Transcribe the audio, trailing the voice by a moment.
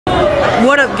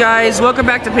What up, guys? Welcome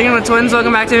back to Picking with Twins.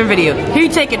 Welcome back to the video. Who you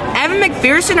taking, Evan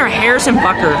McPherson or Harrison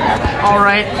Butker?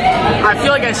 Alright, I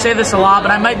feel like I say this a lot, but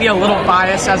I might be a little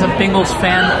biased as a Bengals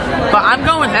fan. But I'm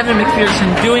going with Evan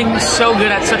McPherson, doing so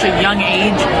good at such a young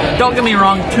age. Don't get me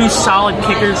wrong, two solid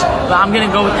kickers, but I'm going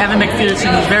to go with Evan McPherson.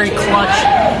 He's very clutch,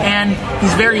 and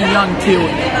he's very young too.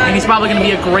 And he's probably going to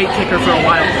be a great kicker for a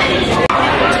while.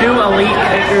 Two elite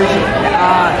kickers.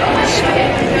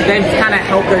 They've kind of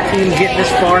helped their team get this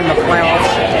far in the playoffs.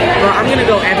 But I'm going to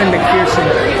go Evan McPherson.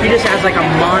 He just has like a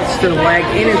monster leg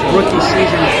in his rookie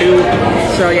season too.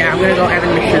 So yeah, I'm going to go Evan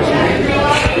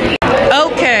McPherson.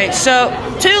 Okay, so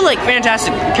two like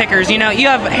fantastic kickers. You know, you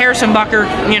have Harrison Butker.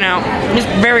 You know, he's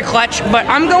very clutch. But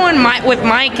I'm going with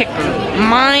my kicker,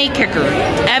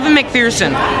 Evan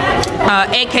McPherson,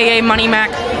 aka Money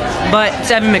Mac. But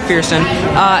it's Evan McPherson.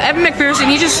 Evan McPherson,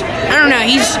 I don't know,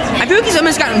 I feel like he's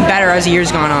almost gotten better as the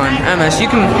year's gone on. Almost. You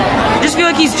just feel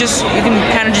like you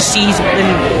can kind of just see he's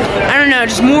been, I don't know,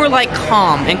 just more like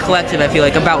calm and collective, I feel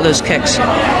like, about those kicks.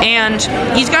 And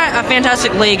he's got a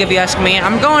fantastic leg, if you ask me.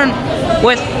 I'm going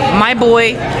with my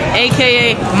boy,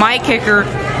 aka my kicker,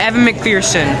 Evan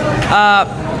McPherson.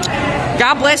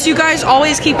 God bless you guys.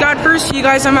 Always keep God first. You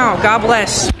guys, I'm out. God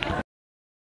bless.